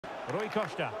Rui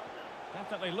Costa.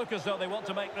 Definitely look as though they want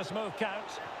to make this move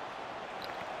count.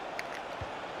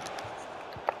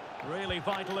 Really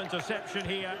vital interception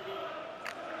here.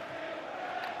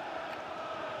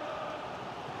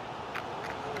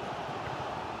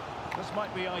 This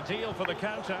might be ideal for the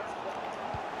counter.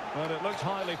 But it looks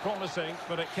highly promising,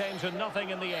 but it came to nothing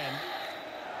in the end.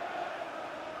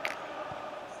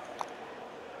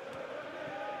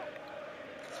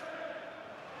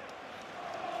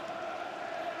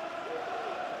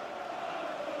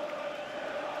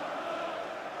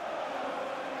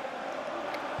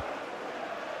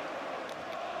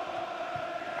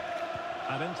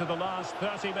 And into the last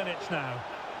 30 minutes now.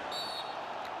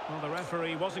 Well, the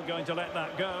referee wasn't going to let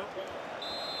that go.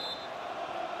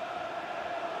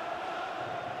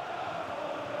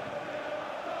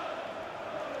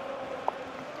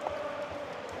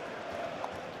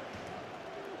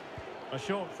 A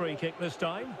short free kick this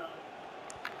time.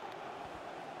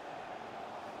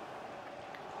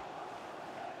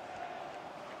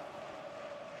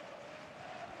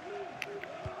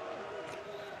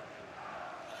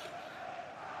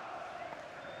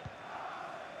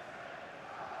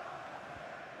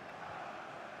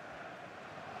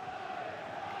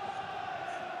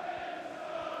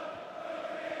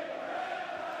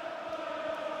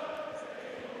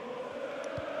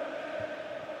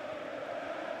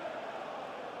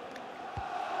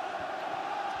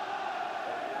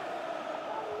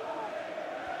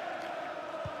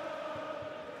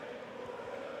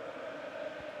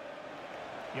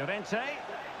 Llorente,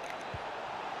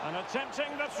 and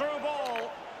attempting the through ball.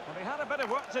 Well, he had a bit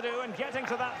of work to do in getting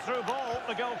to that through ball,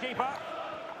 the goalkeeper.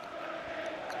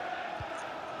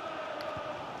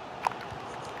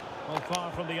 Well,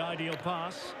 far from the ideal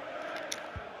pass.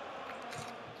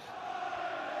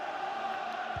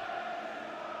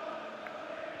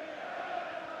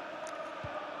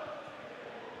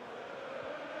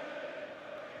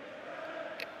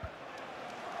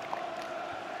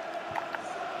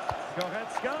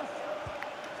 Goretzka.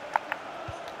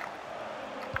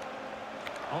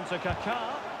 On to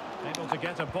Kaká. Able to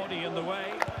get a body in the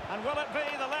way. And will it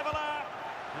be the leveller?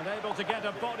 And able to get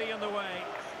a body in the way.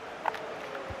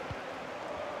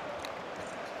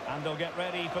 And they'll get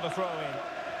ready for the throw-in.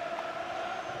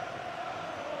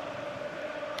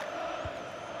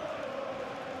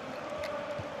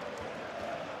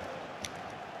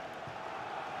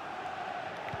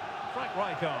 Frank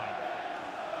Rijkaard.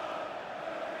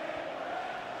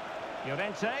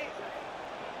 Llorente.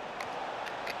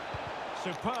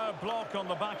 Superb block on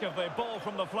the back of the ball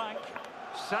from the flank.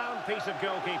 Sound piece of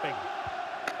goalkeeping.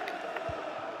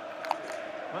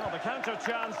 Well, the counter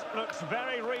chance looks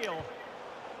very real.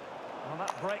 Well,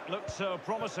 that break looked so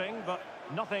promising, but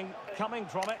nothing coming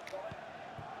from it.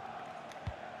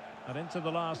 And into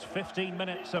the last 15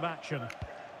 minutes of action.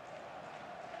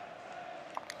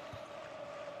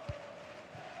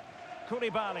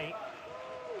 Koulibaly.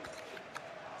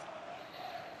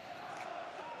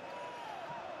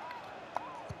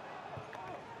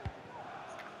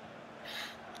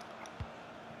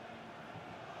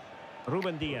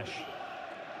 Ruben Dias.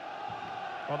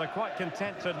 Well, they're quite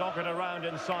content to knock it around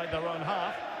inside their own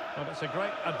half, but it's a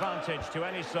great advantage to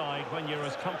any side when you're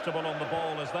as comfortable on the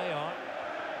ball as they are.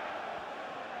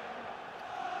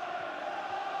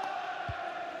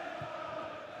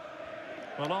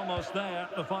 Well, almost there.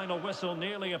 The final whistle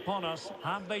nearly upon us.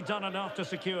 Have they done enough to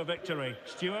secure victory?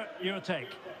 Stuart, your take.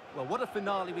 Well, what a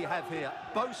finale we have here.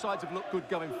 Both sides have looked good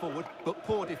going forward, but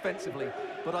poor defensively.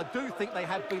 But I do think they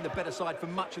have been the better side for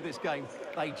much of this game.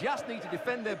 They just need to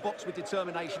defend their box with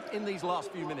determination in these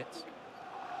last few minutes.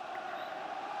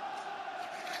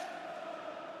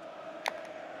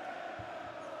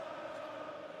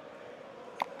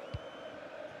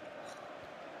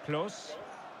 Close.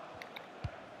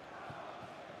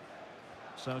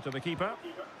 So to the keeper.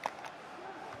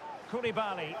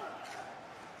 Koulibaly.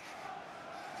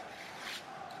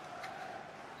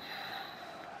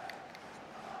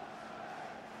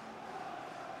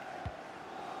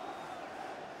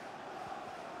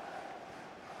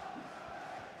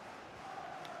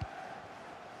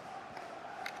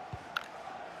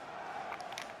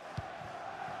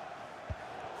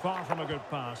 Far from a good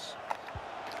pass.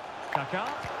 Kaká.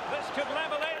 This could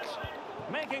level it.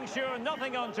 Making sure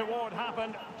nothing untoward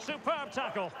happened. Superb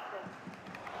tackle.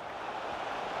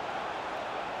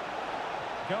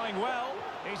 Going well.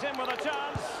 He's in with a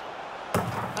chance.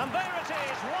 And there it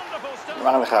is. Wonderful stuff.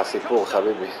 נגמר לך הסיפור,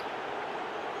 חביבי.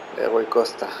 רוי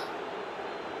קוסטה.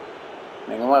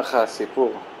 נגמר לך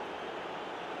הסיפור.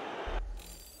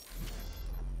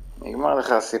 נגמר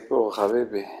לך הסיפור,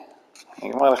 חביבי.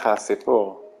 נגמר לך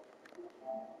הסיפור.